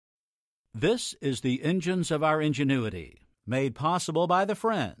This is the Engines of Our Ingenuity, made possible by the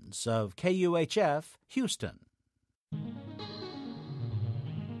friends of KUHF Houston.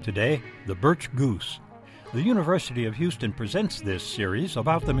 Today, the Birch Goose. The University of Houston presents this series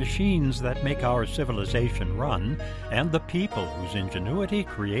about the machines that make our civilization run and the people whose ingenuity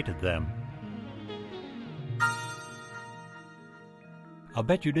created them. I'll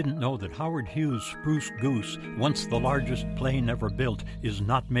bet you didn't know that Howard Hughes Spruce Goose, once the largest plane ever built, is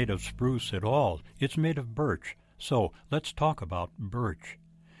not made of spruce at all. It's made of birch. So let's talk about birch.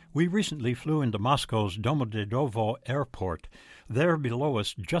 We recently flew into Moscow's Domodedovo airport. There below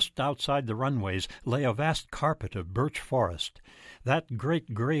us, just outside the runways, lay a vast carpet of birch forest. That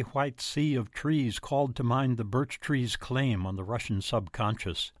great gray-white sea of trees called to mind the birch tree's claim on the Russian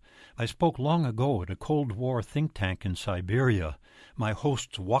subconscious. I spoke long ago at a Cold War think tank in Siberia. My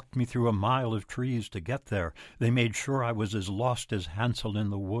hosts walked me through a mile of trees to get there. They made sure I was as lost as Hansel in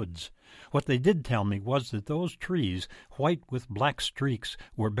the woods. What they did tell me was that those trees, white with black streaks,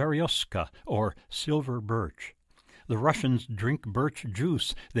 were beryoska, or silver birch. The Russians drink birch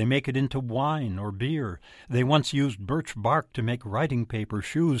juice. They make it into wine or beer. They once used birch bark to make writing paper,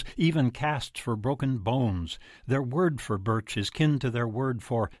 shoes, even casts for broken bones. Their word for birch is kin to their word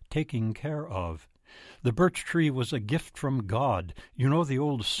for taking care of. The birch tree was a gift from God. You know the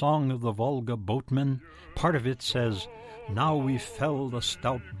old song of the Volga boatmen? Part of it says, "Now we fell the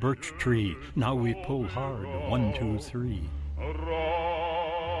stout birch tree. Now we pull hard, 1, 2, 3.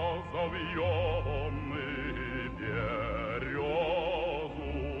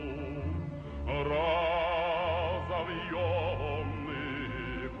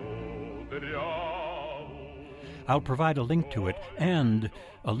 I'll provide a link to it and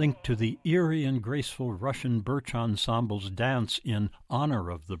a link to the eerie and graceful Russian birch ensemble's dance in honor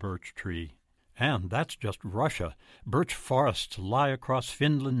of the birch tree. And that's just Russia. Birch forests lie across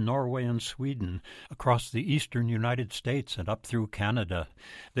Finland, Norway, and Sweden, across the eastern United States and up through Canada.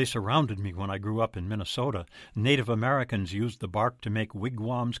 They surrounded me when I grew up in Minnesota. Native Americans used the bark to make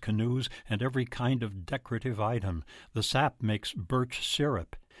wigwams, canoes, and every kind of decorative item. The sap makes birch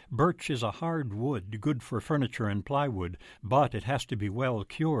syrup. Birch is a hard wood, good for furniture and plywood, but it has to be well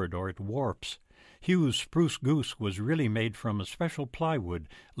cured or it warps. Hughes Spruce Goose was really made from a special plywood,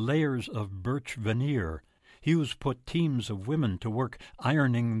 layers of birch veneer. Hughes put teams of women to work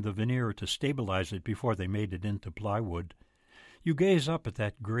ironing the veneer to stabilize it before they made it into plywood. You gaze up at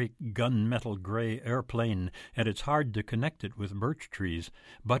that great gunmetal gray airplane, and it's hard to connect it with birch trees,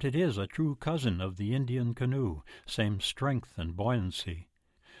 but it is a true cousin of the Indian canoe, same strength and buoyancy.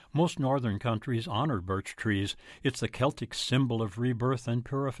 Most northern countries honor birch trees. It's the Celtic symbol of rebirth and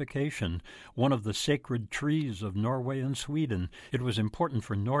purification, one of the sacred trees of Norway and Sweden. It was important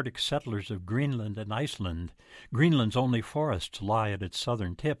for Nordic settlers of Greenland and Iceland. Greenland's only forests lie at its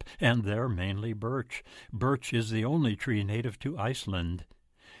southern tip, and they're mainly birch. Birch is the only tree native to Iceland.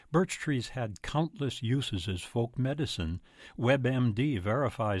 Birch trees had countless uses as folk medicine. WebMD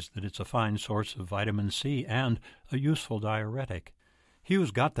verifies that it's a fine source of vitamin C and a useful diuretic.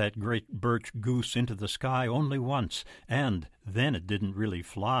 Hughes got that great birch goose into the sky only once, and then it didn't really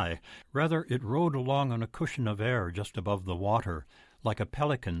fly. Rather, it rode along on a cushion of air just above the water, like a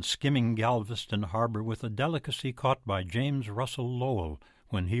pelican skimming Galveston Harbor with a delicacy caught by James Russell Lowell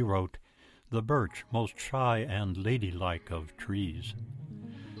when he wrote, "The birch most shy and ladylike of trees."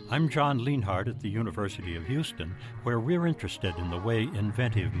 I'm John Lienhardt at the University of Houston, where we're interested in the way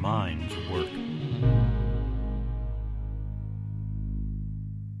inventive minds work.